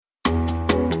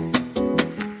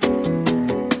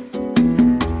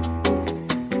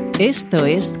Esto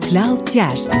es Cloud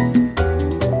Jazz,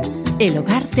 el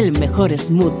hogar del mejor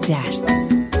smooth jazz,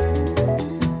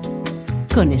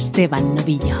 con Esteban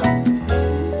Novillo.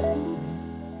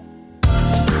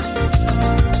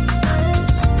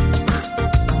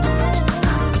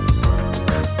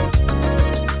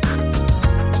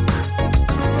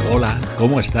 Hola,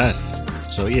 ¿cómo estás?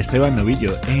 Soy Esteban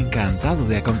Novillo, encantado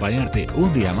de acompañarte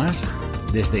un día más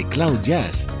desde Cloud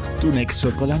Jazz, tu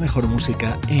nexo con la mejor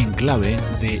música en clave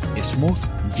de smooth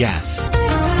jazz.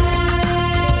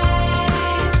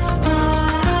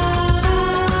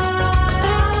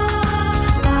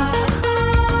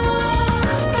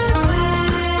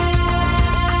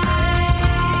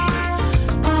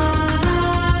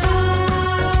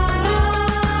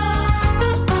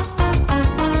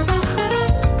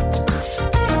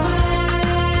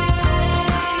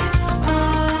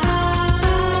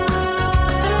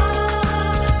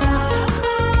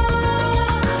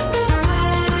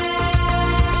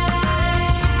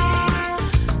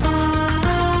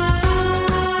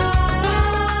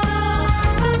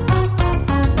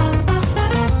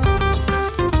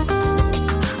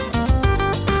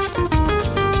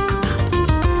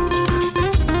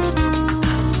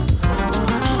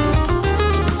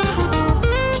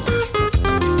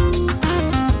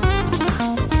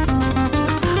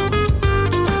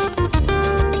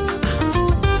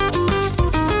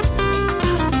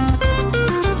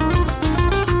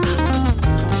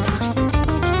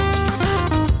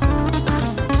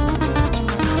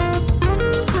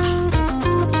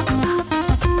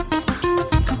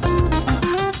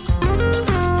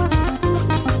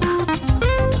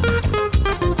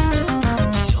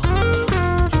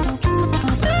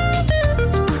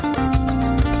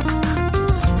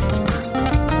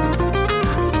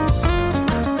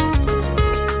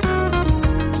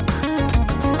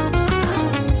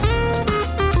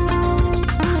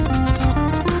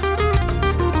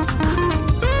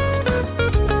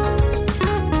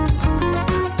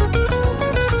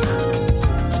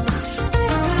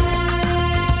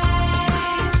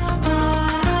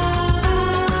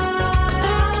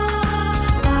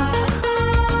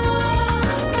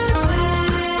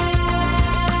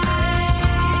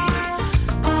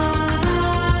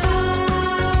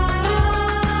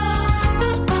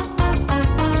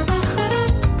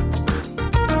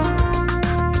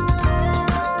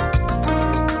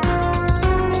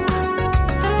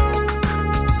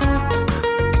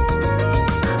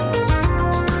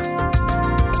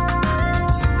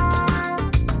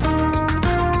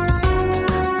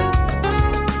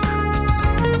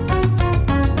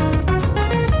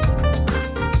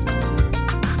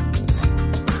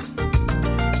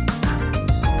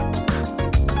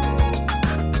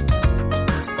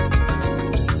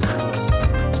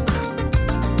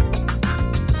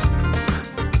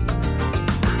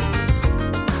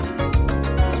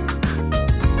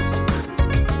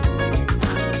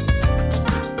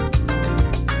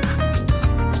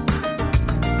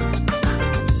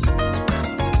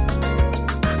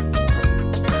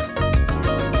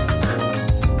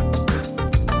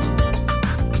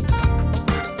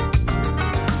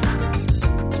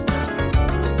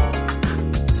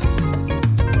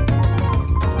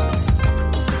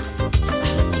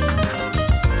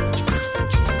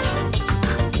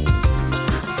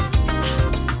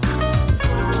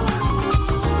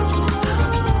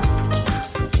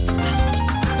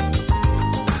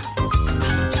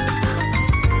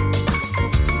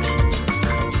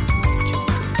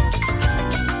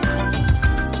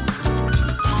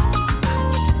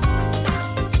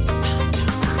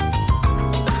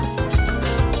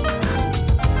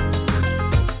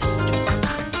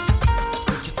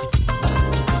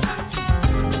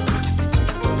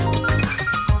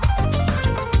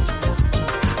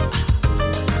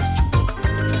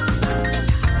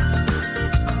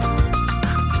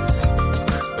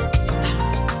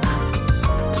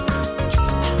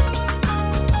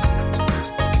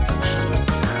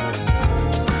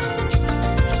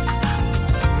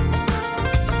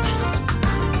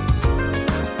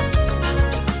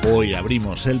 Hoy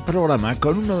abrimos el programa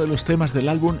con uno de los temas del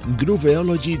álbum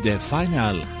Grooveology The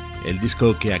Final, el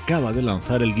disco que acaba de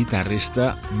lanzar el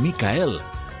guitarrista Mikael.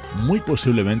 Muy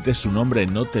posiblemente su nombre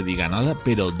no te diga nada,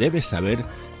 pero debes saber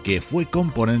que fue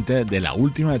componente de la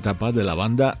última etapa de la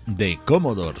banda The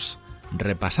Commodores,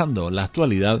 repasando la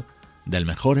actualidad del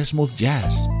mejor smooth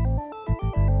jazz.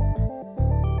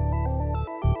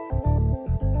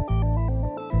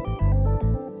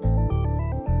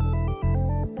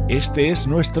 Este es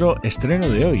nuestro estreno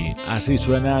de hoy, así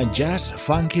suena Jazz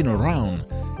Funkin' Around,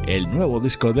 el nuevo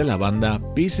disco de la banda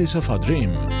Pieces of a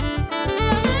Dream.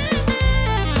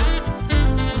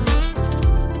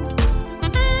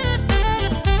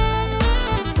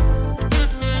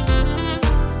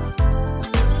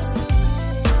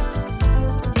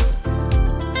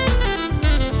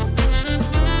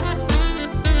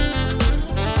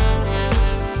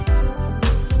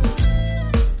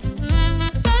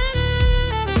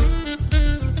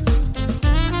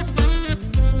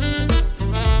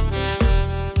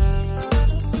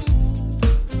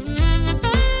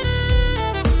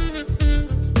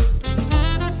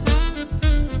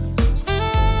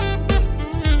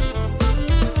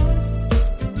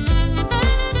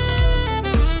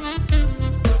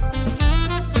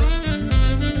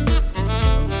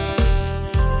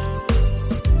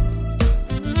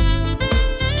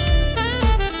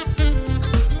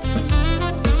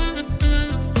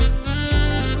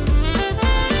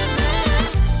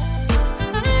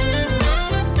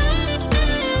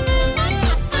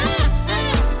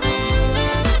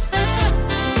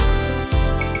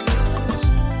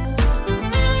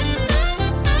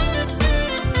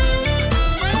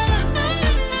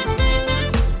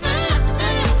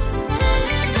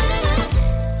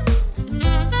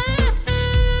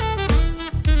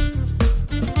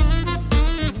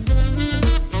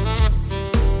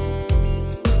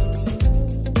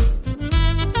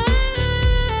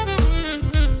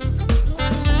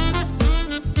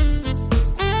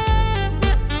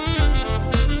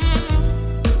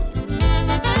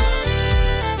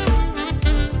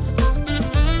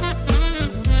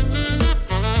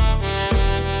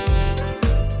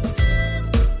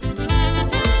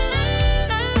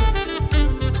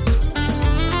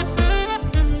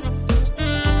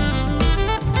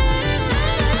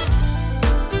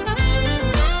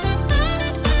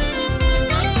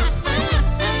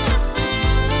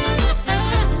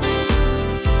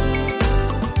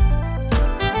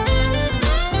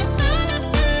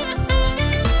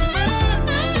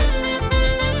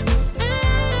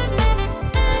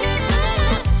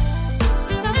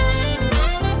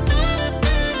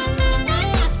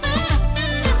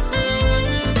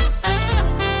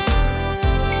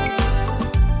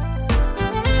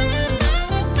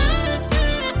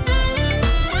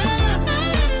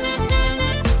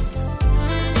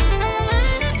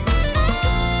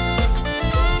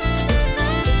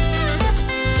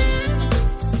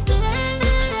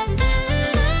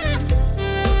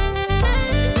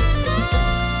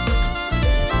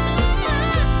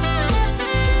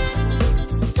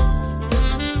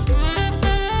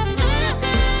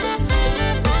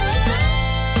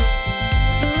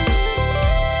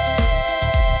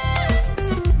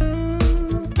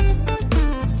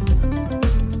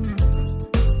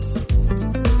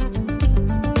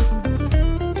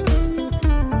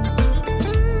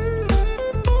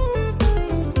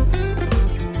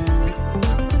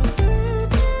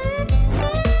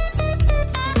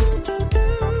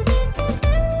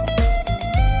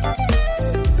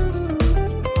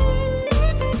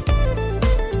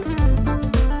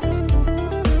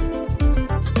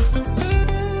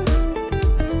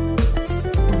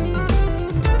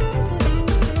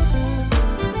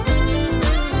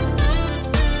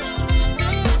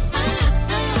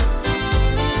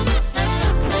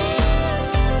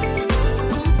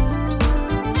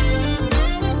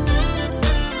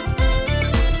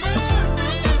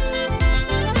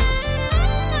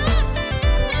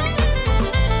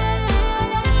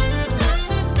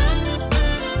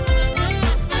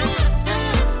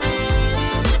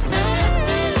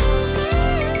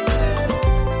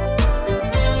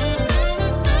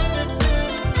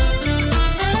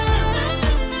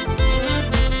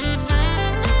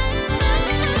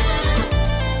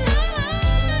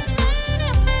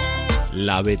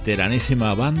 la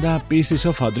veteranísima banda Pîeces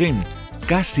Of A Dream,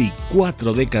 casi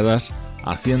 4 décadas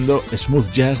haciendo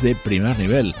smooth jazz de primer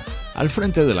nivel. Al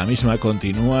frente de la misma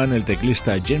continúan el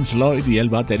teclista James Lloyd y el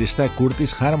baterista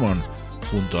Curtis Harmon.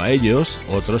 Junto a ellos,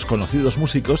 otros conocidos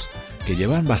músicos que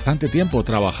llevan bastante tiempo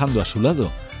trabajando a su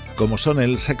lado, como son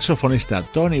el saxofonista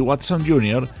Tony Watson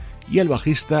Jr. y el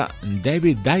bajista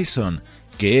David Dyson,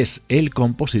 que es el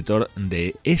compositor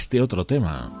de este otro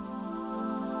tema.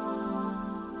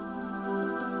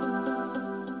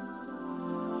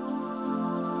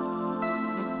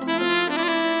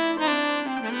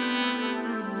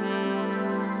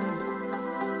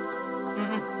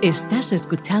 Estás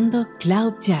escuchando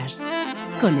Cloud Jazz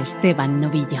con Esteban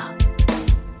Novillo.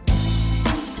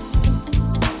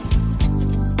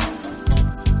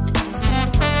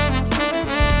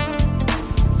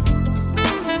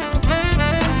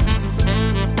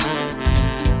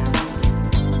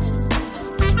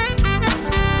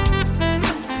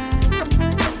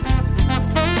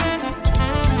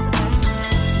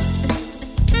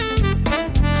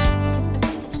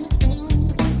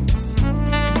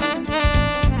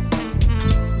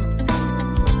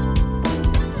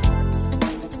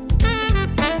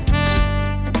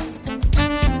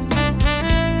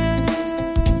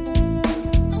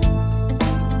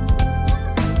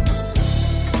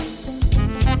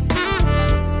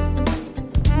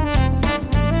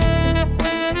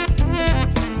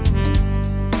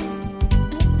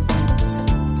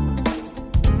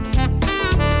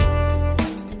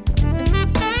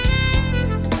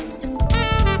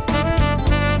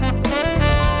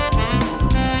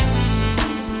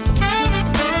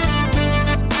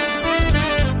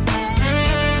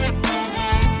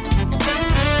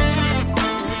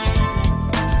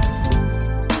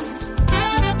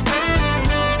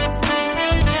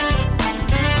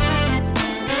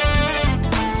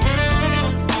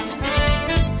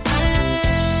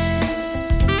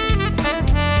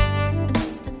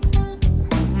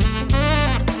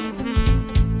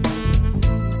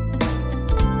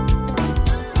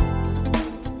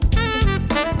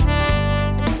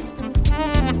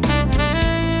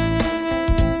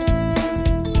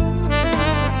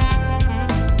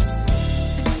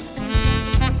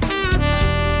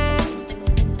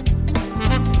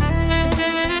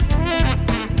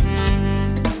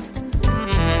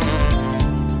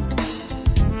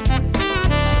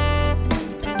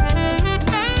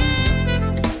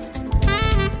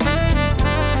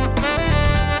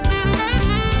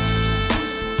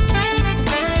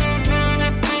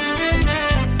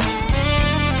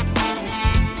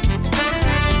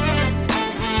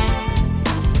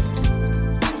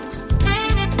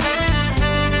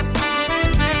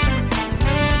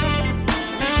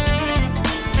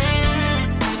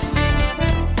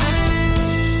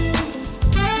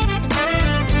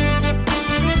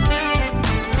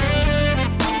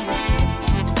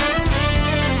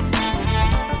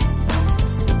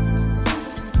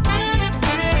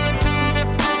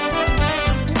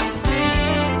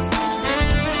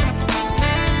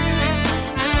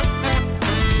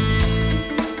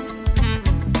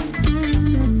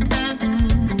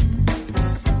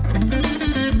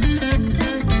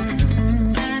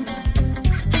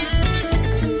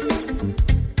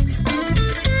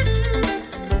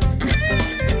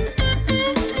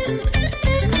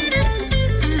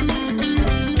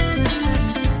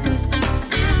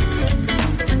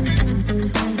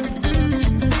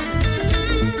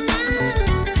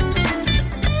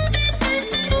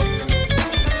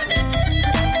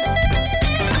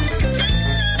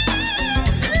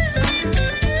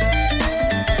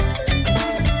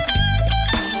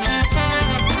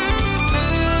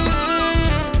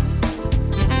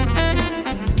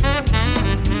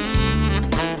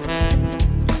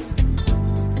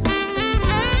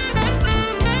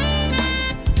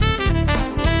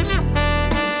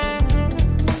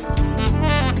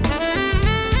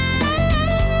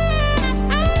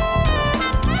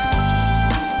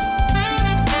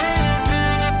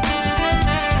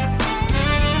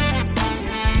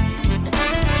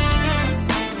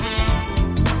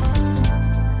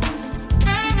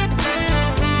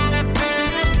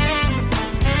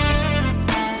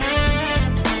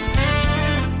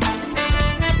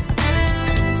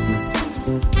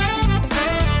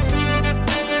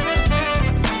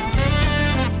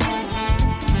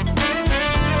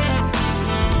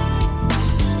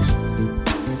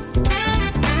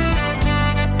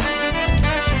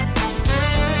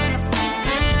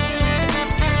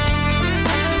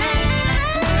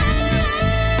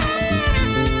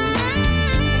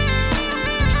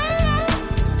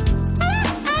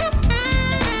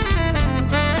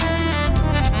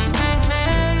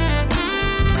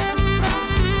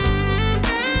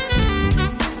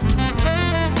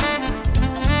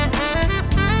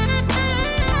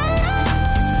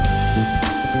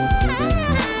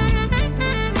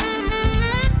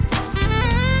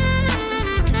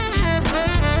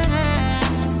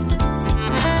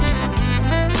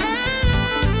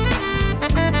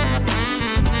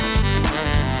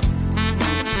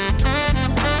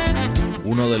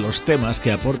 uno de los temas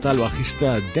que aporta el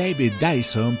bajista David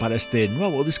Dyson para este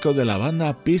nuevo disco de la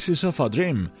banda Pieces of a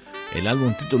Dream, el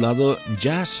álbum titulado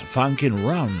Just Funkin'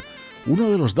 Round.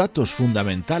 Uno de los datos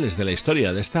fundamentales de la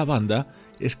historia de esta banda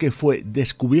es que fue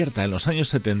descubierta en los años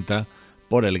 70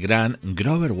 por el gran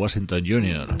Grover Washington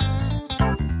Jr.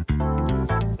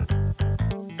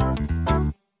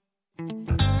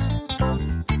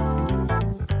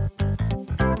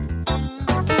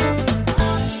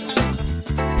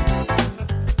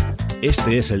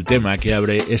 Este es el tema que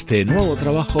abre este nuevo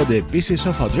trabajo de Pieces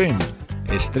of a Dream,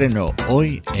 estreno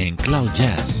hoy en Cloud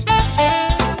Jazz.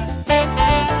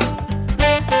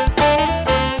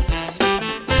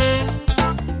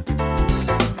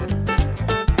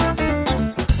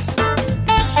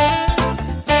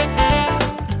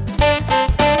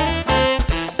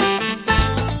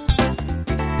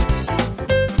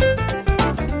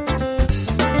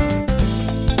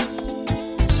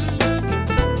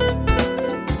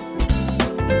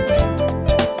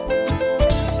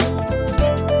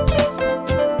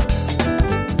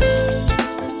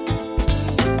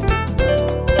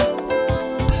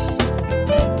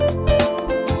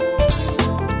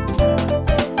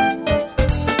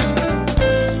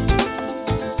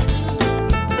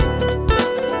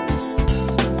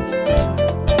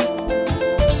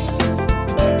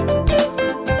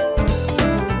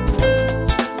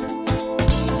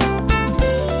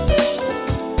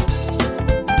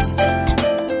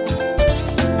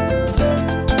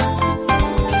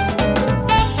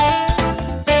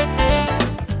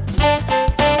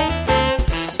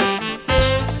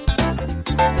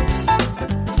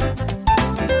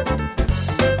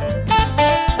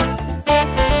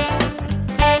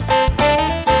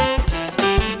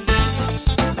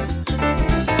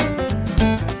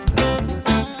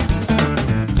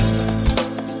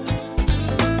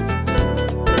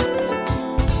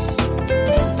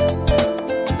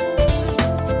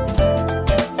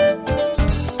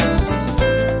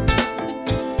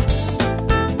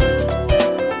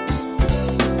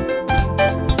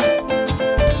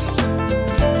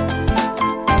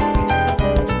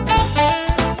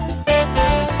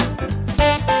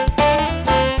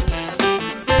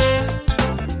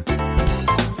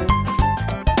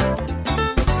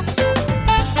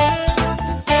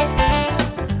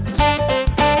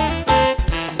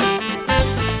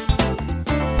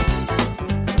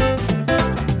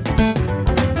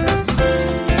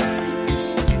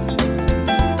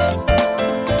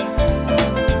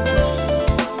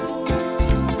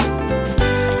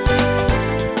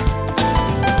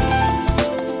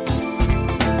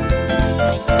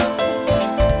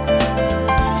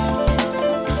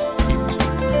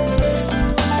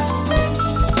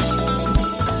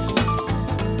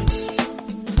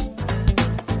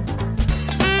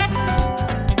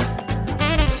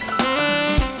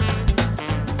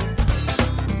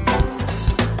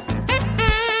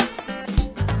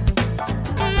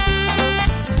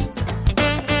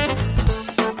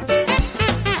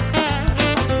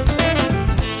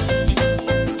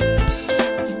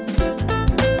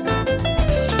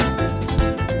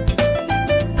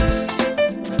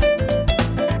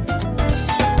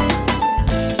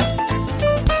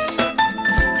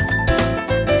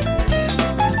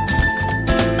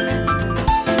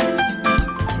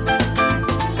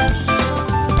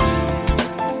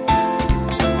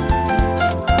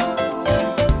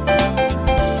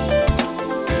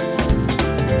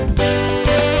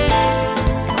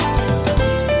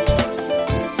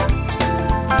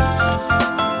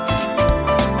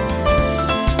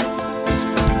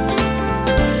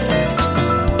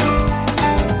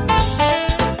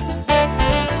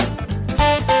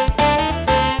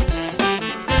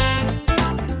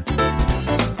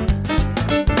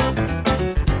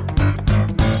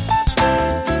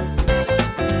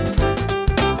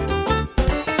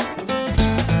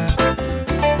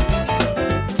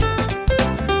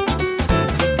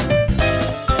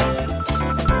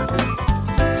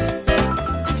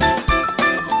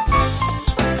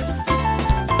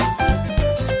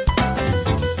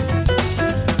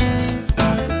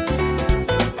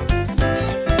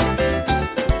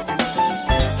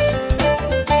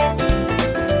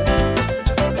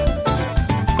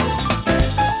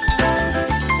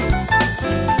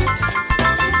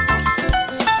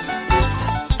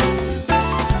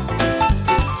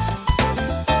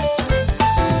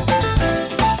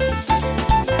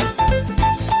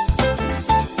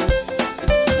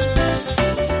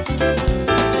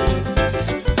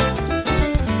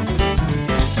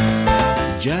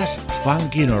 Just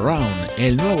Funkin' Around,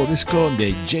 el nuevo disco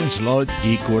de James Lloyd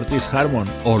y Curtis Harmon,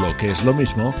 o lo que es lo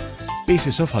mismo,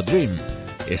 Pieces of a Dream.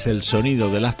 Es el sonido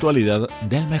de la actualidad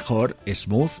del mejor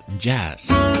smooth jazz.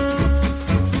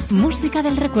 Música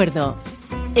del recuerdo,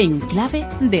 en clave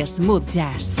de smooth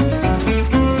jazz.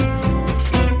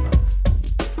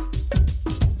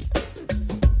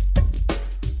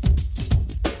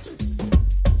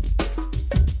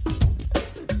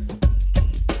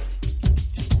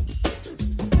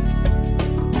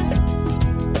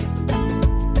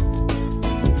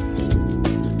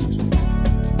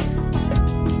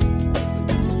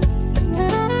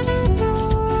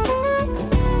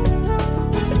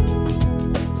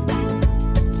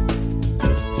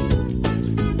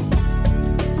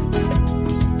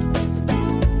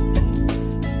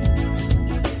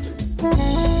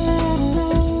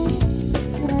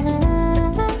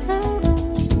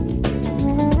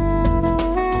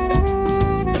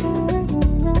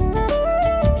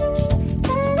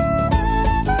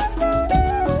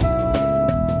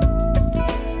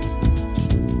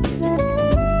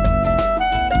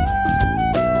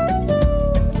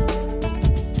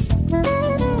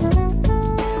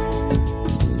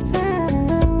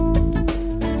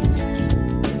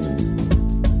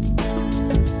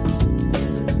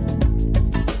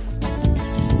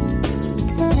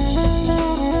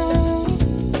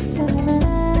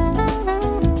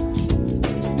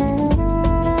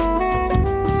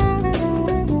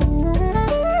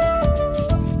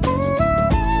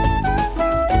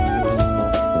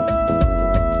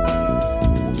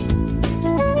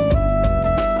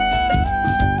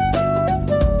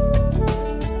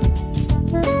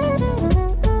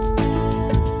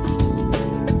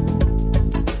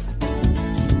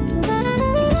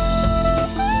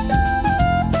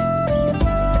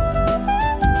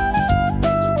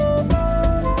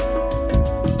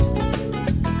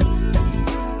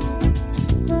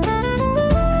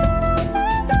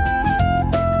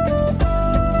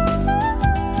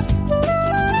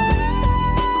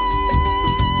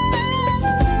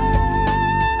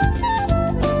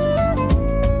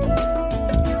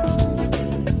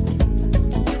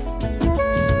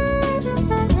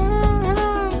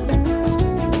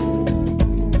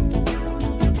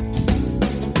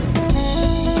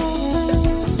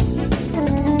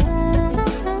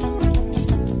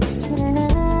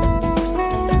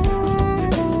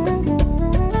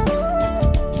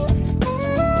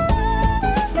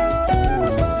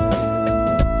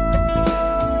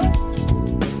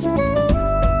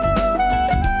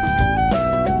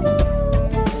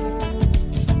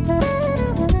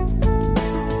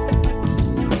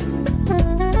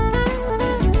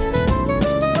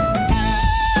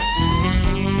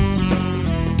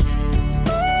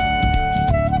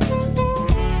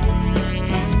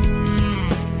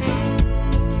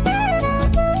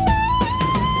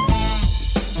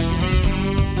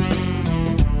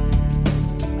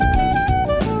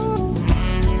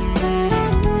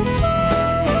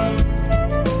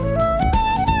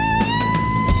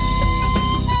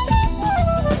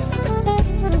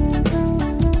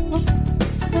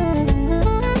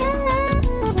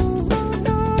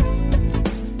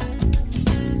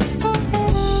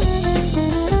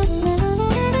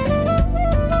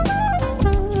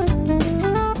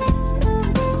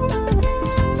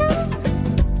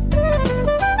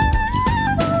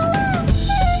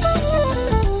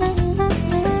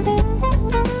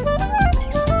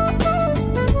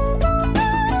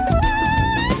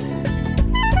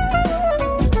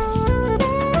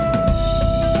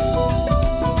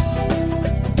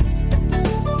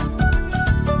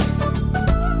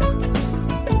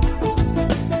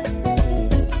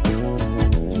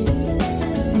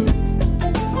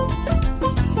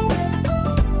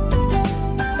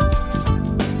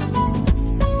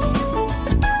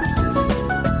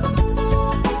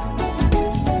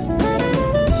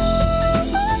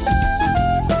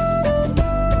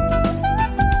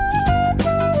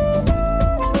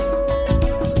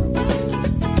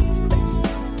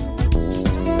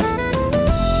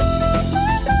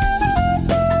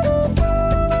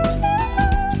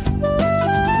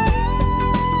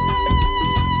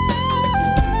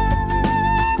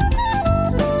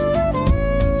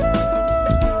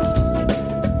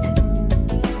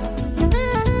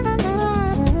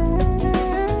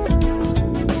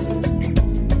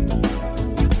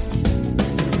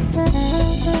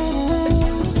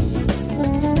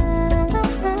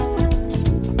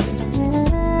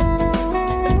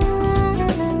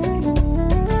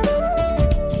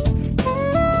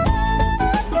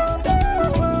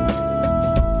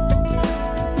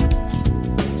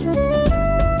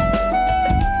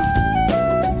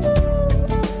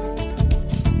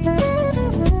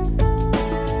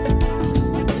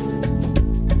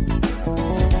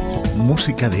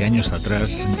 música de años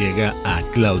atrás llega a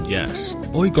Cloud Jazz,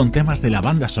 hoy con temas de la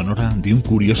banda sonora de un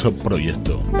curioso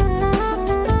proyecto.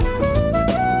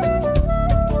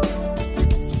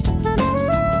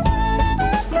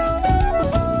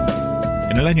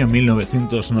 En el año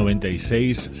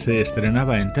 1996 se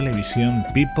estrenaba en televisión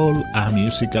People, A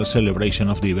Musical Celebration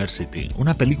of Diversity,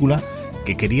 una película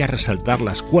que quería resaltar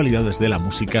las cualidades de la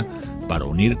música para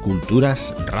unir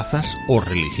culturas, razas o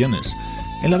religiones.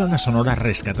 En la banda sonora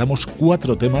rescatamos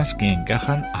 4 temas que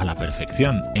encajan a la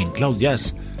perfección en Cloud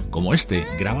Jazz, como este,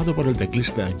 grabado por el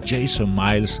teclista Jason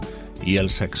Miles y el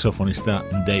saxofonista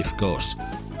Dave Koz,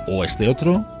 o este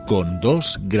otro con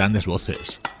 2 grandes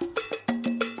voces.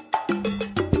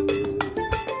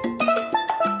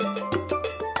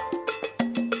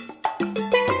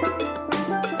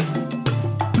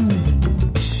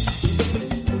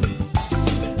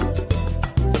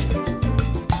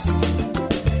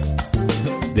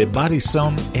 The Body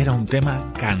Song era un tema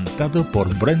cantado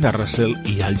por Brenda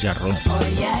y Jarreau.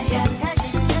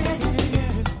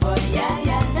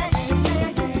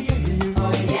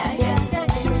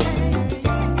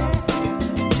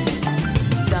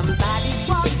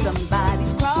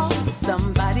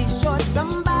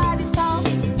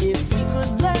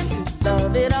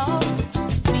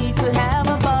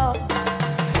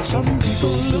 Some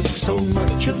people look so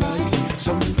much alike.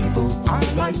 Some people are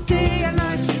like day and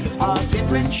night. All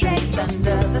different shades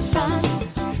under the sun.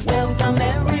 Welcome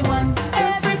everyone,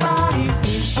 everybody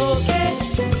is okay.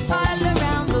 All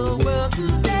around the world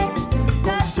today,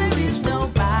 'cause there is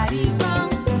nobody wrong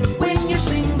when you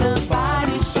sing the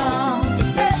body song.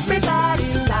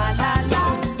 Everybody la la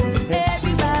la,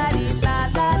 everybody la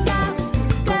la la,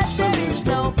 'cause there is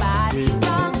nobody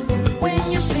wrong when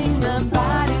you sing the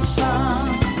body song.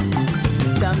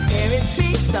 Some hair is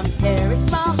big, some hair is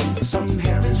small, some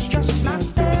hair is just not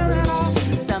there at all.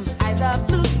 Some eyes are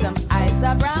blue, some eyes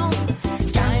are brown.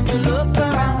 Time to look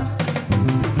around.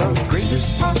 The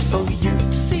greatest part for you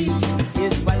to see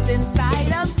is what's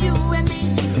inside of you and me.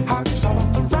 Hearts all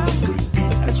around could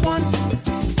beat as one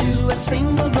to a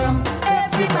single drum.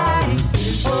 Everybody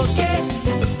is okay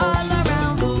all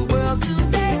around the world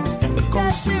today,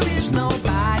 'cause there is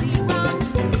nobody wrong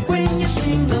when you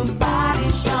sing the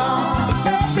body song.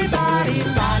 Everybody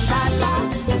la la la,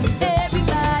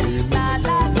 everybody la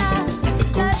la la,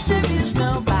 'cause there is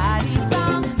nobody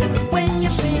wrong when you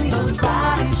sing the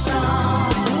body song.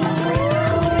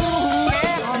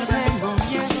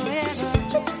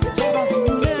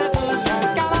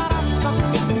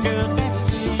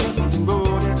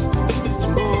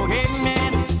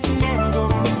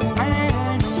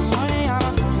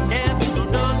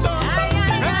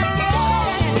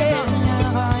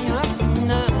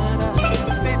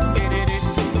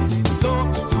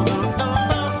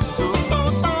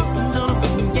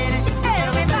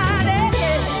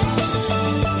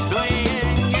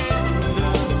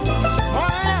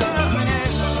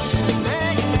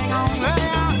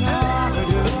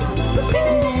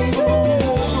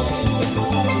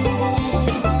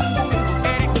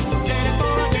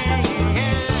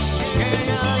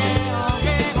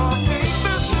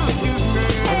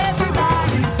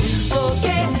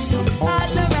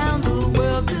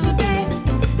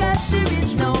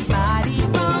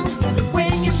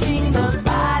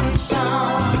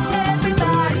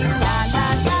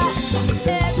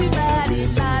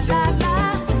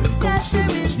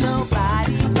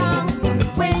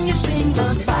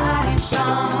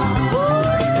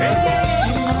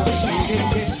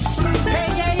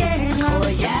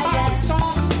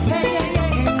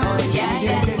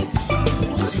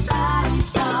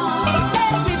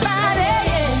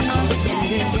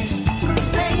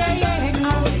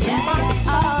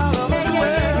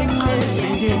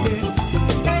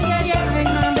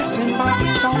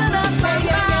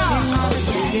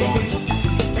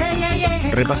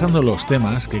 Repasando los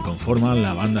temas que conforman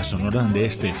la banda sonora de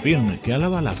este film, que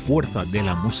alaba la fuerza de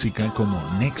la música como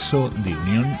nexo de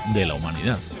unión de la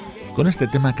humanidad, con este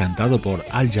tema cantado por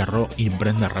Jarreau y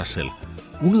Brenda.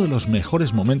 Uno de los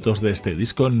mejores momentos de este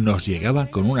disco nos llegaba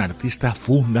con un artista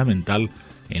fundamental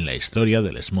en la historia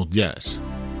del smooth jazz.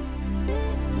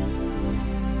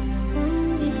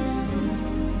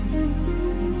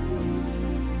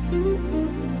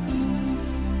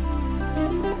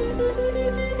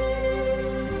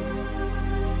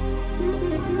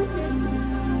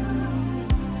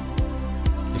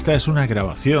 Esta es una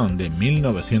grabación de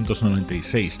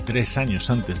 1996, 3 años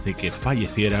antes de que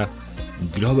falleciera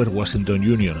Grover Washington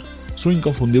Jr. Su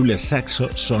inconfundible saxo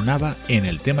sonaba en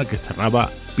el tema que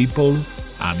cerraba People,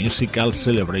 A Musical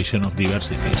Celebration of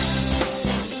Diversity.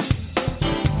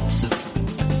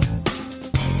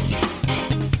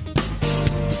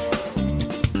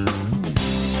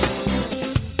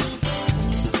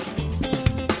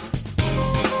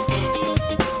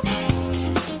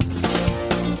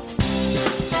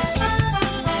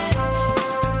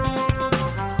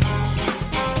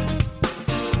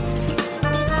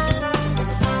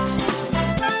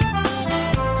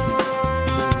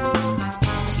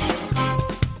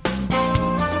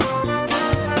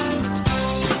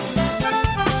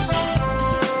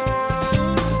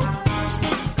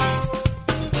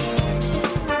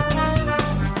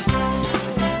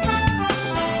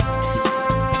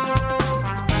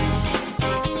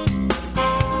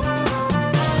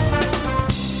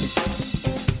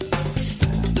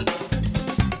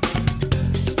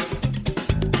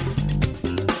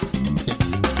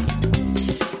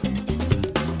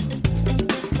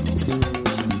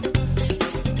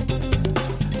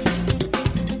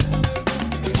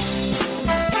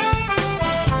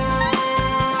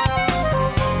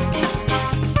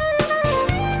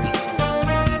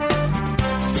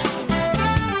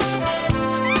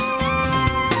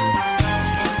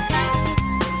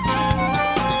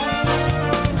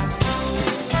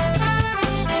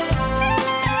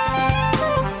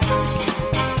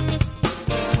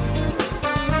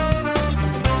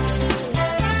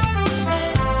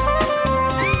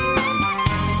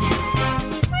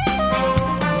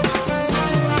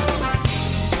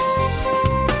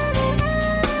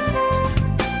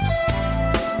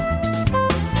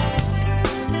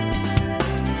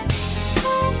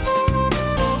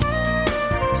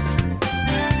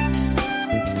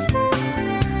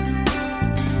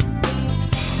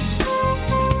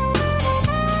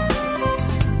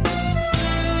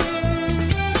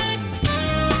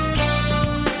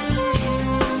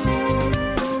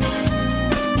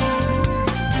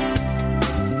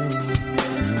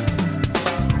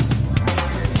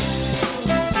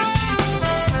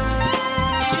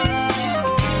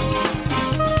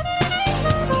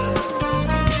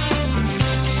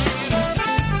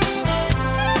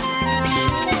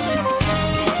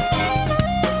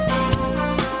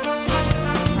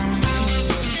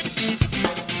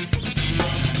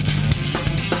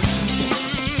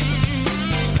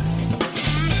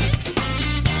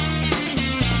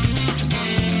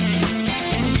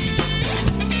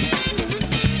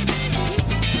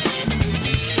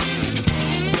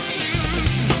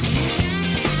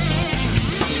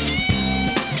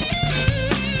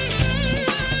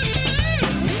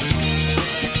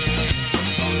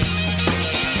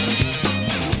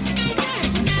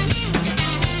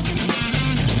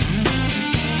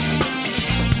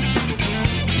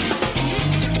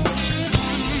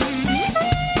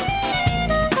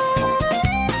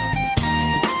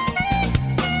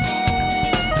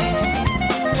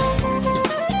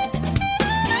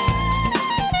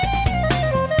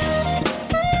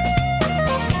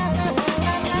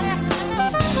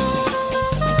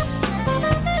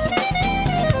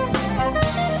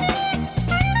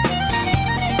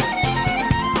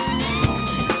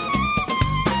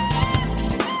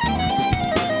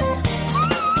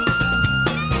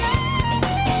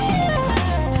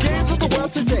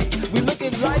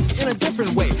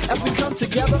 different way. As we come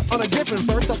together on a different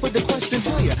verse, I put the question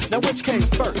to you. Now which came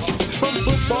first? From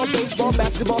football, baseball,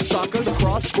 basketball, soccer,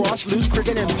 lacrosse, squash, loose,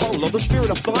 cricket, and polo. The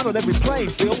spirit of fun on every playing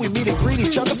field. We meet and greet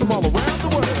each other from all around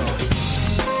the world.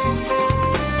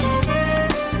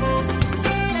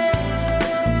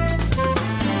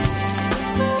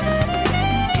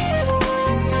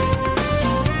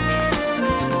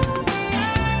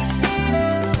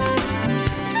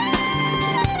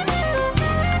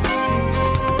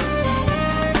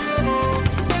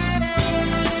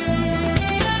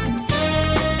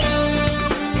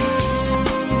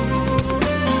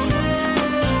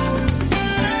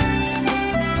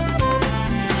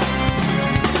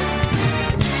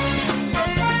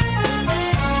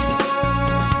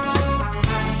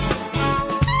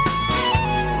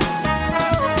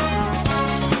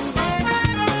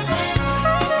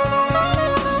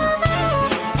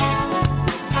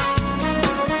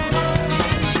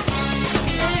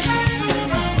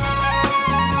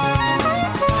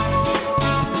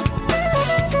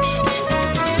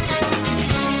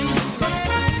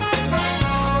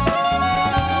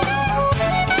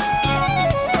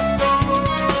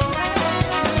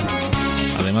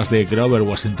 De Grover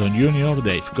Washington Jr.,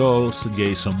 Dave Koz,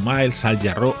 Jason Miles,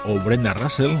 Jarreau o Brenda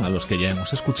Russell, a los que ya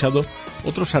hemos escuchado,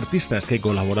 otros artistas que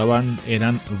colaboraban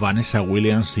eran Vanessa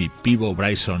Williams y Peebo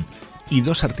Bryson, y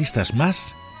dos artistas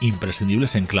más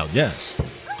imprescindibles en Cloud Jazz.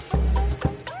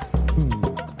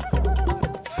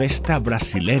 Festa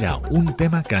Brasilera, un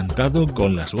tema cantado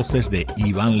con las voces de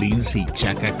Ivan Lins y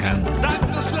Chaka Khan.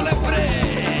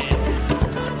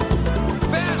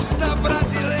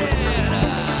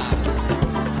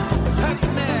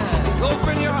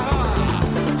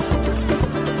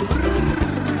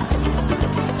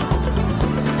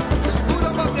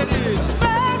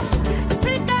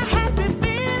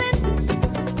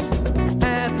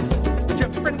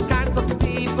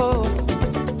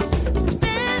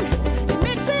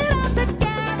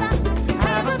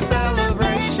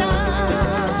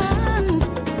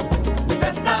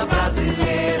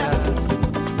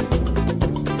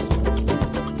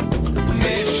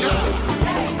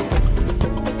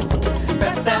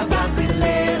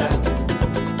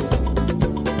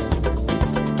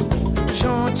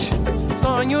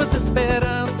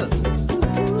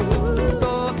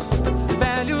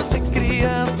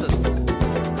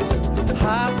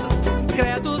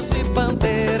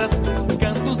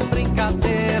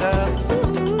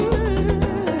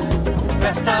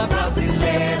 Festa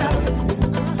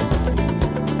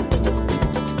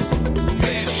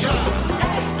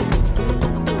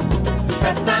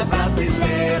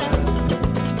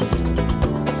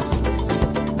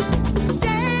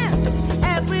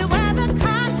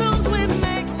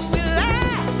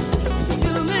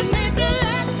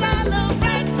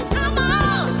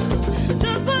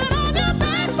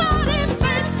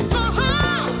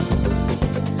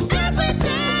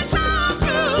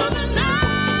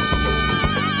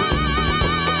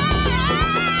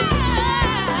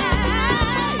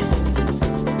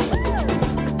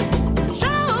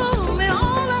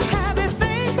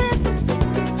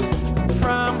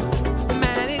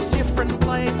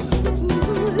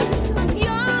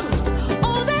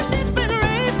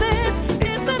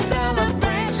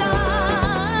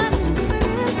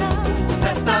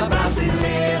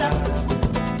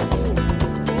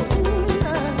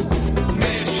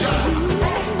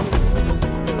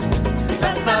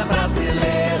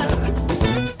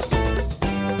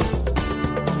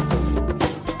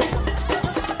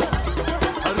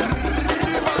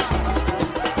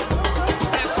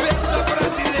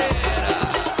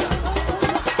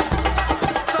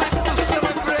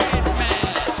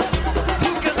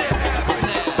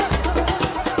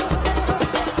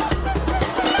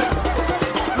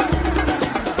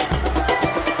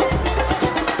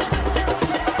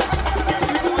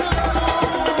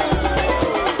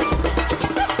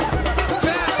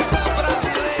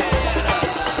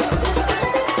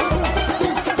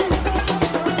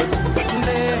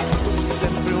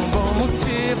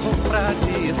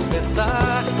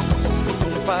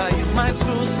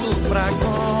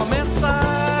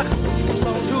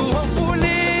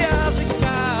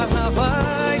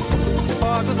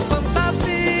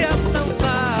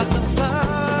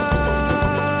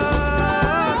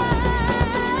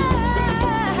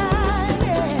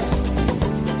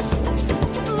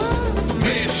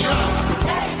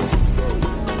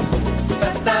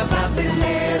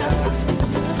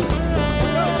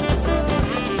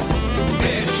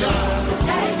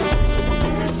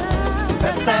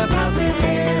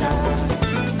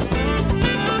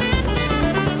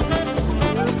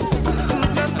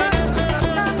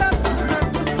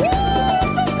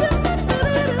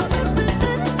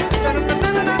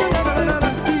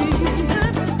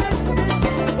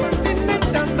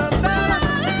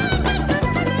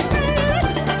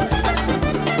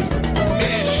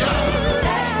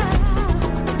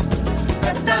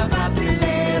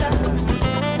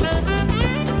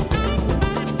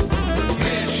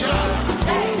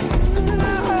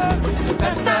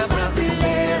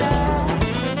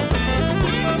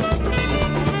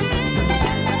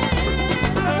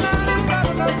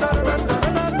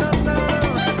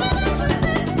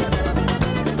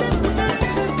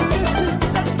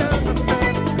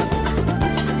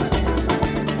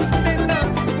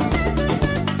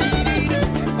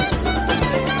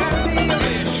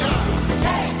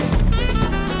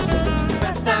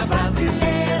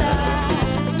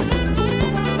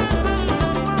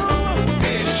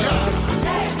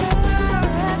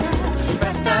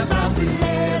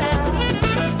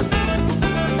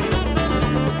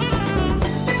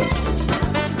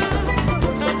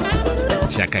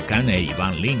Chaka y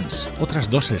Van Links, otras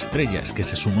dos estrellas que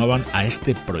se sumaban a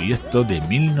este proyecto de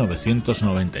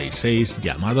 1996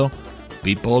 llamado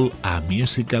People, a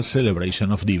Musical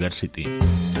Celebration of Diversity.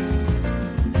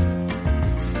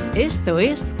 Esto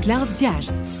es Cloud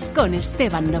Jazz con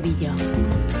Esteban Novillo.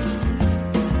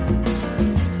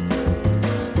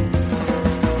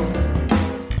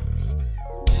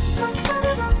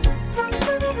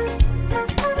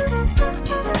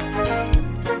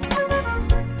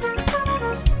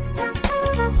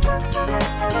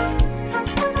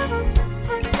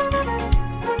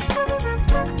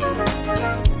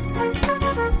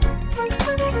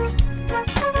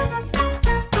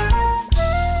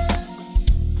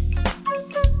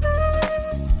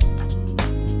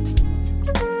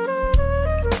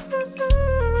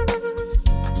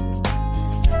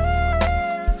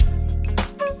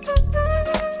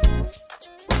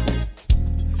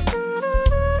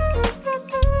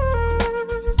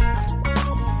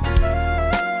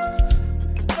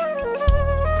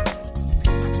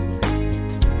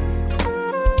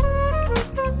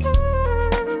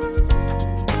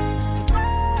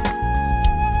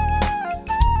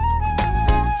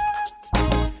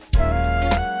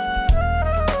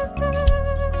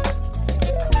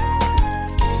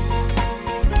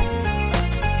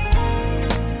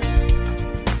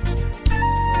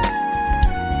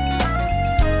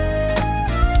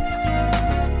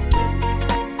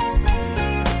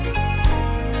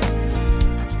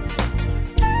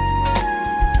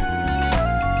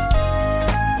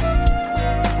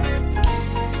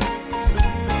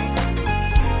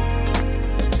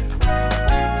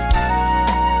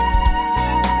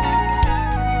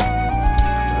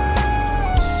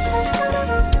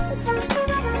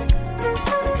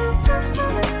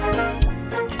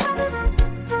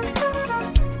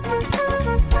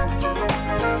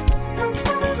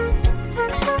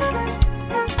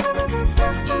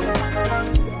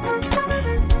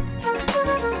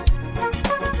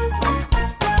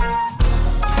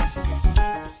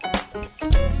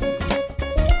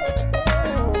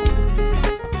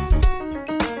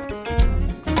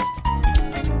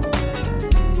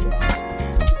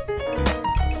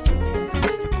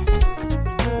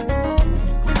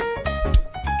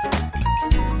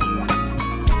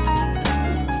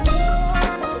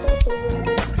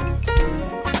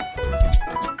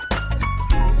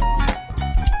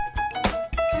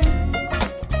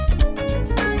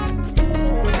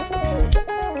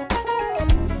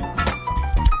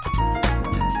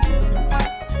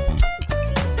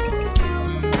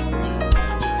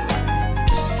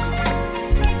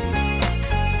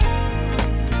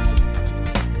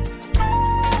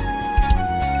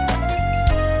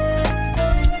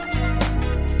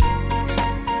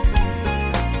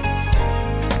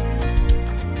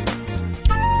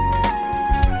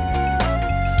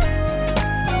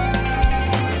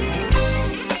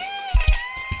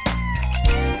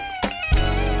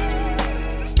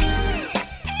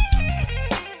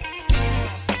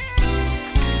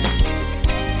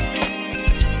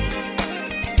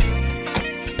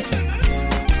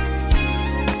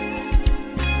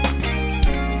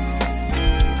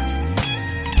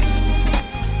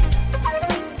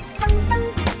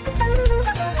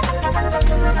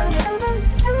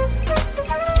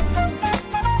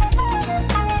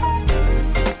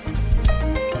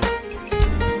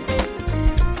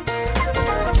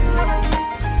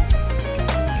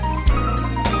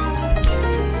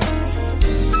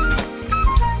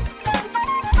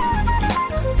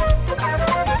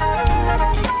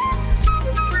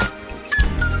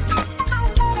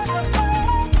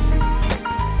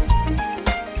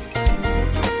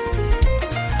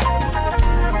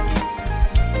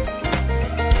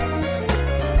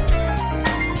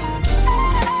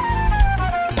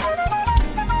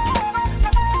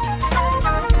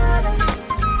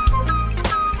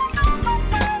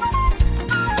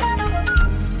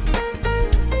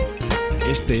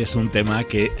 Este es un tema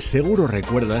que seguro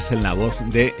recuerdas en la voz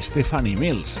de Stephanie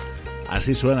Mills.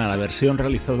 Así suena la versión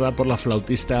realizada por la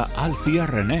flautista Althea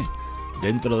Re.ne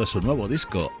dentro de su nuevo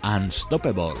disco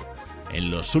Unstoppable.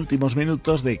 En los últimos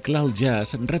minutos de Cloud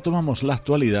Jazz retomamos la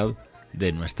actualidad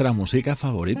de nuestra música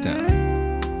favorita.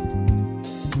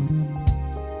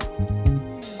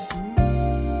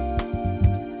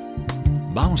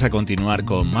 Vamos a continuar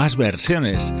con más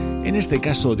versiones, en este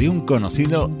caso de un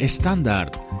conocido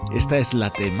estándar. Esta es la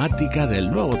temática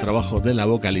del nuevo trabajo de la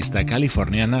vocalista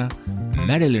californiana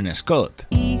Marilyn Scott.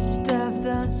 East of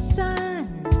the sun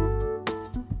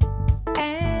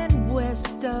and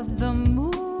west of the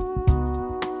moon,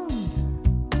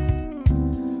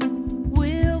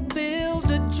 we'll build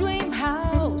a dream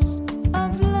house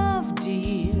of love,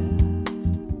 dear.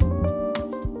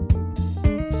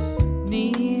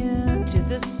 near to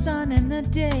the sun in the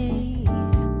day,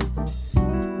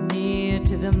 near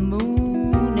to the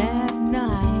moon at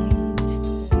night.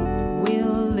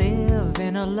 We'll live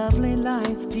in a lovely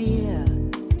life, dear,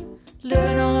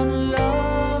 living on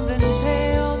love and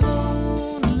pale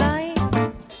moonlight.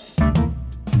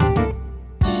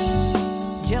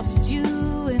 Just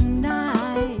you and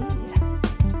I,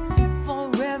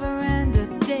 forever and a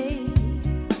day.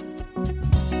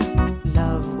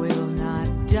 Love will not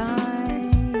die,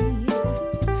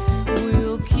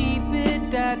 we'll keep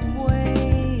it that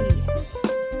way.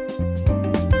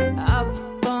 Up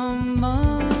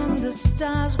among the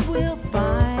stars we'll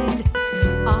find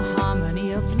a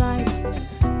harmony of life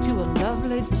to a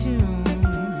lovely tune,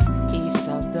 east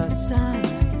of the sun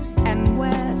and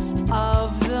west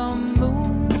of the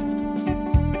moon,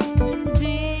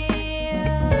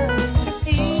 dear.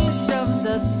 East of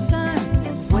the sun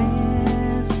and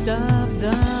west of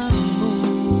the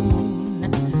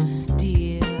moon,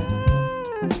 dear.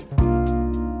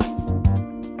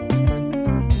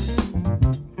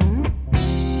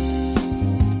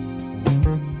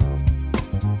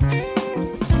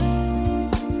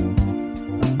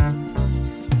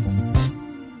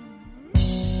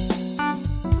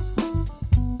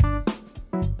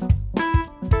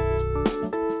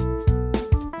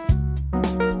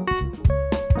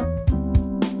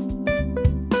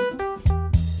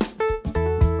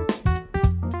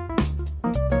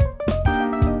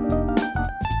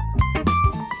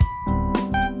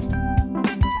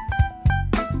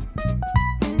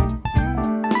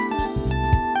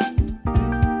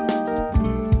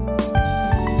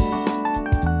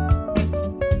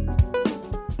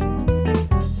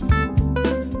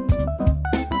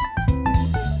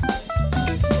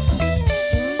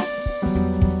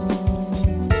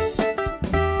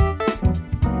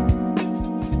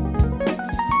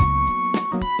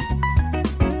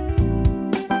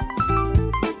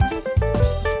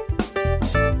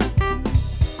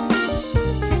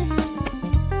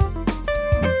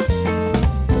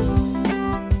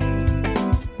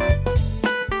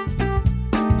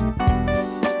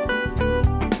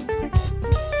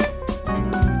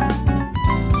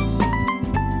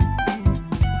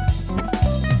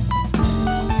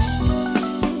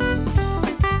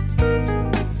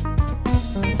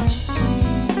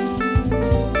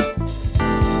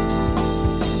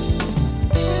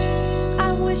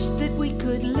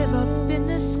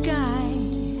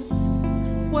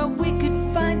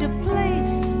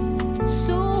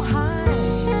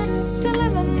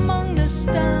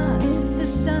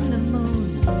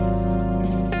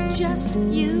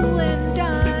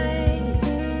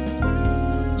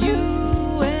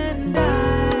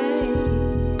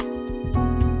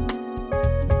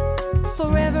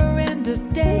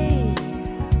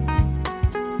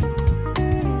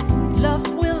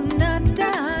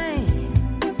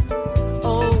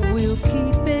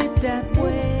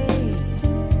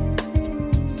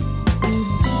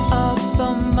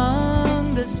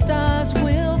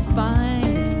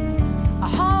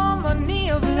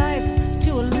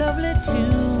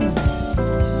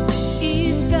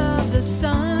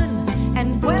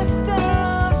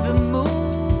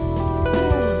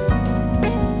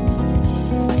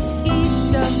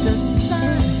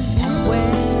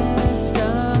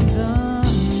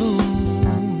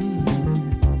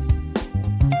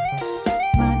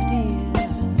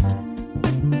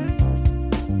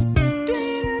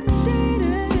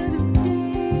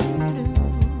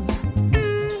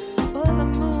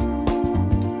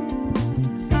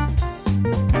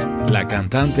 La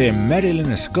cantante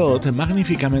Marilyn Scott,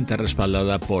 magníficamente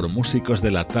respaldada por músicos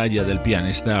de la talla del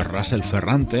pianista Russell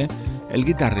Ferrante, el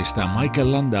guitarrista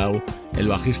Michael Landau, el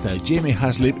bajista Jamie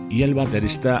Haslip y el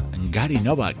baterista Gary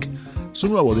Novak. Su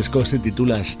nuevo disco se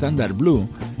titula Standard Blue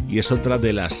y es otra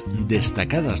de las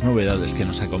destacadas novedades que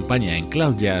nos acompaña en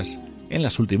Cloud Jazz en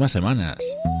las últimas semanas.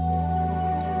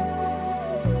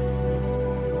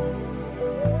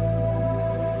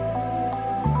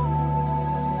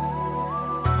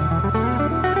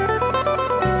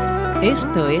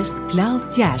 Esto es Cloud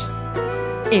Jazz,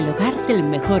 el hogar del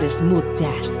mejor smooth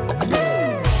jazz.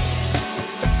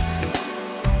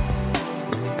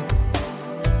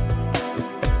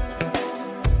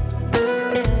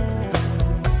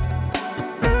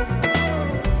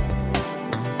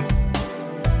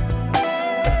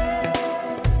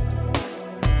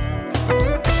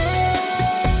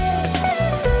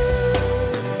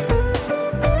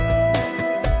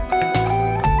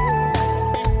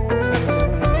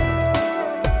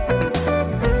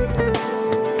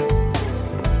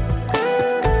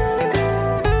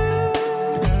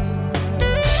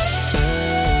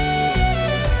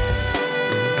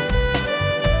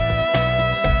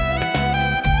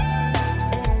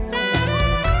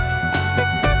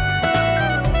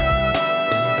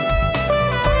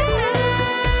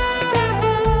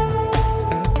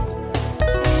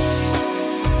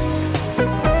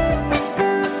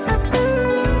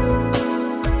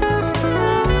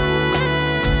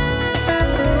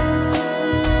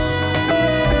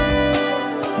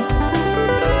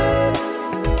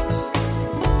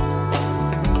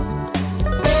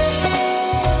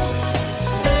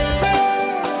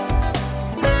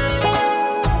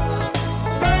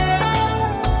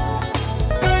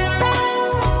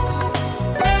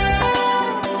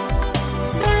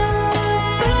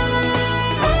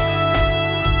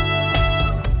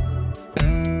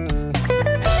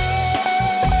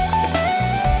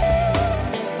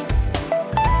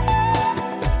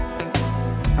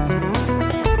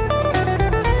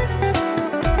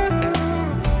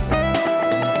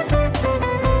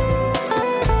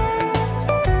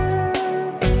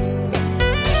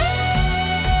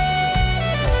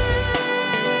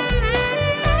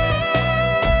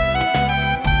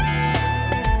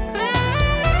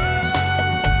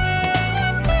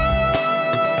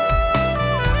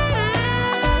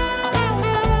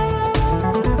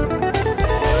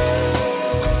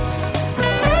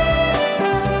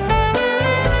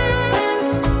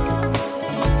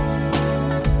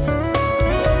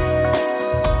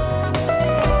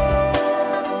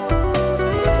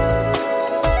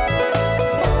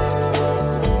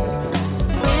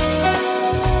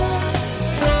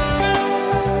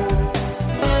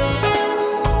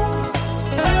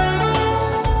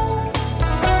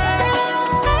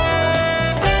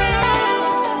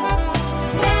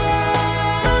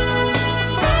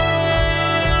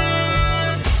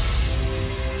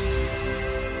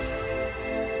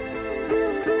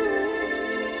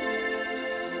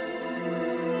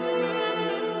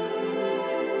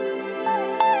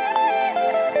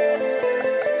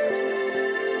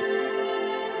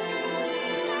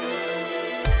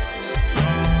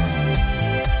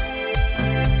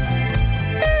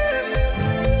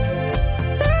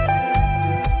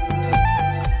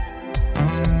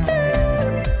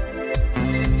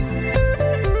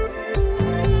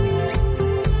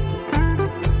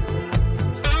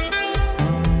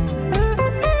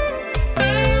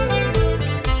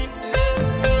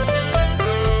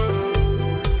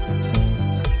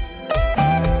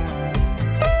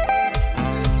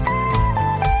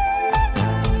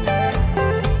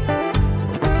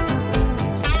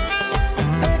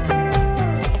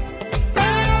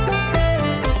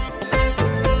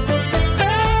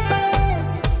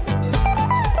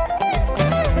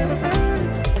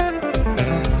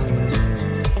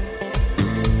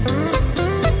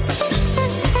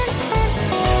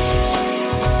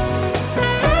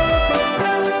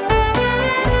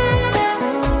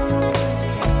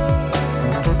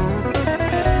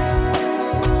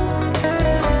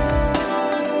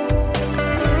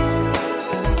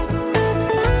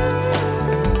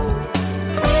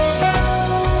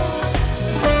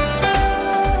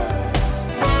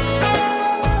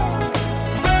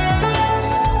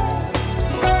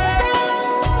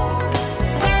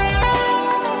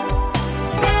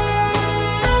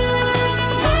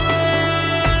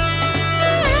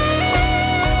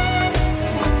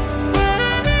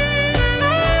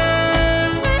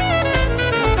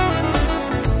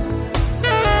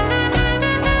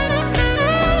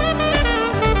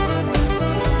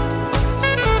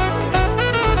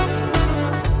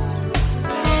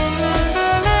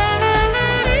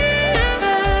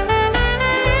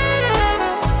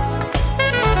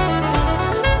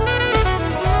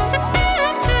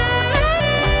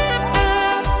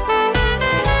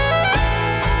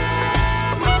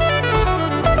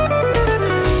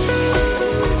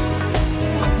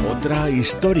 Otra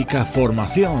histórica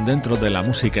formación dentro de la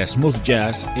música smooth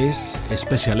jazz es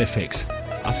Special EFX.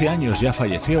 Hace años ya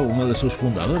falleció uno de sus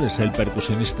fundadores, el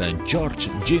percusionista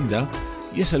George Ginda,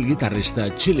 y es el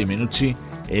guitarrista Chili Minucci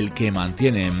el que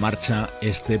mantiene en marcha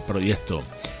este proyecto.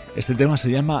 Este tema se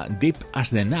llama Deep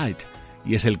as the Night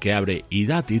y es el que abre y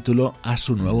da título a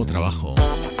su nuevo trabajo.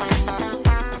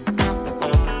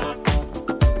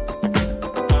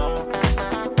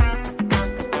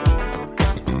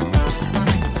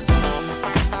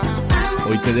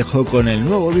 Hoy te dejo con el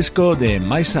nuevo disco de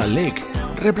Maysa Leak,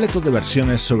 repleto de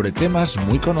versiones sobre temas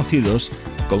muy conocidos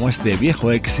como este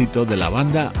viejo éxito de la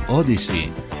banda Odyssey.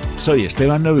 Soy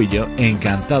Esteban Novillo,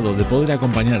 encantado de poder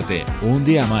acompañarte un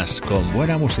día más con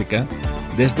buena música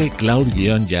desde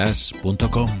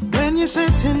cloud-jazz.com. When you're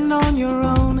sitting on your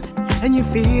own and you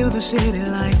feel the city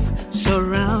life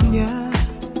surround you,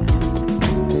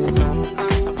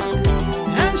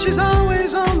 and she's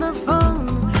always on the phone,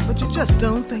 but you just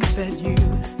don't think that you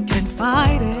can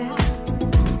fight it.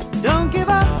 Don't give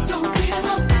up, don't give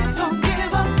up, don't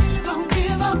give up, don't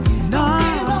give up. No,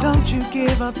 don't you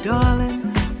give up,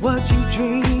 darling, what you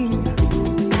dream.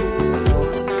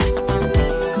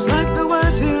 'Cause like the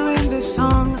words here in this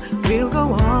song, we'll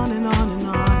go on and on and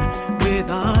on with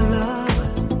our love.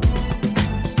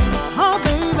 Oh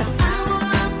baby, I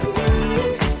wanna be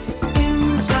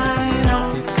inside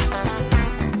out.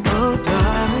 Oh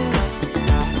darling,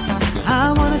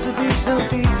 I want it to be so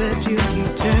deep that you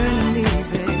keep turning me,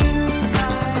 baby.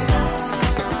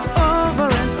 Over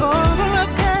and over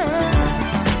again.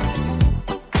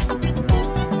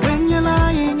 When you're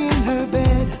lying in her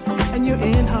bed and you're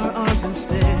in her arms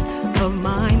instead of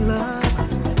mine, love.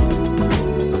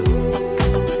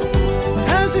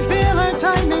 As you feel her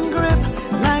tightening grip,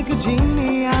 like a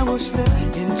genie I will slip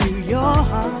into your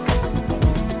heart.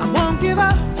 I won't give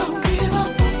up, don't give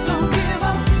up, don't give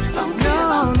up, don't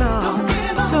give up, don't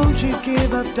give up. Don't you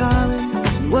give up, darling,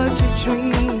 what you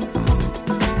dream.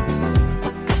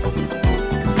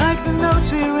 It's like the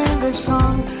notes here in this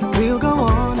song, we'll go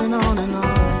on and on and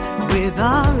on with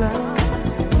our love.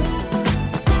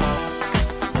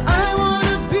 I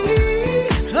wanna be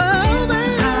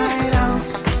inside out.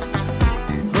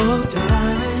 Oh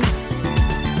darling,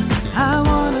 I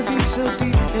wanna be so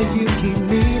deep that you keep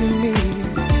needing me.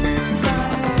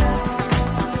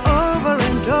 Over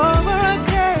and over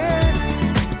again.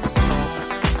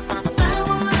 I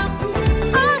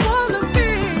wanna be.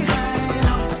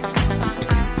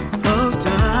 Oh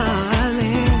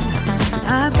darling,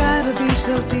 I've gotta be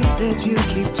so deep that you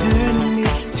keep turning me,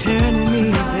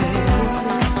 baby.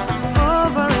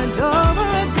 Over and over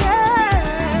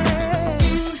again.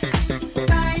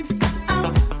 Inside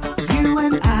out. You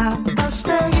and I must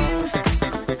stay.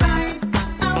 Inside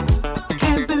out.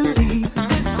 Can't believe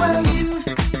this way.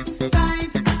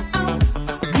 Inside out.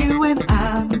 You and I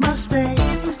must stay.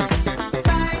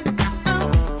 Inside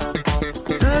out.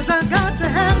 'Cause I've got to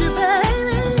have you,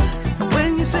 baby. When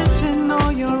you're sitting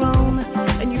on your own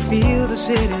and you feel the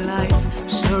city life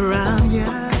surround you,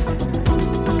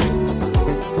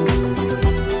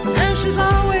 and she's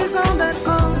always on that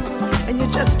phone, and you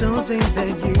just don't think that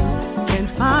you can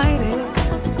fight it.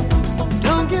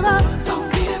 Don't give up, don't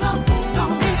give up,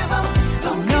 don't give up,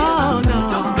 don't give up, no,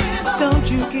 don't give up. Don't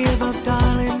you give up,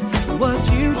 darling, what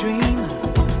you dream.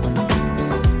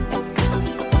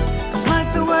 It's like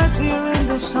the words here in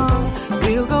this song,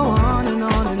 we'll go on and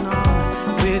on and on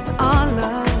with our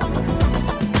love.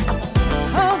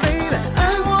 Oh baby,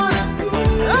 I wanna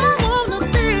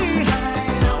be,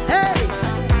 hey.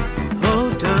 Oh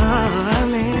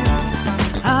darling,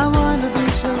 I wanna be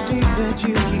so deep that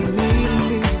you keep needing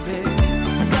me, baby.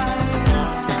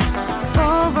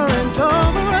 Over and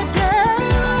over again.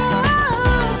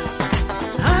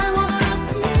 I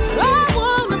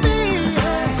wanna be,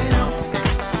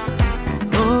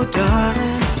 oh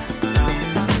darling,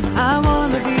 I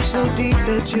wanna be so deep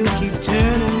that you keep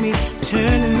turning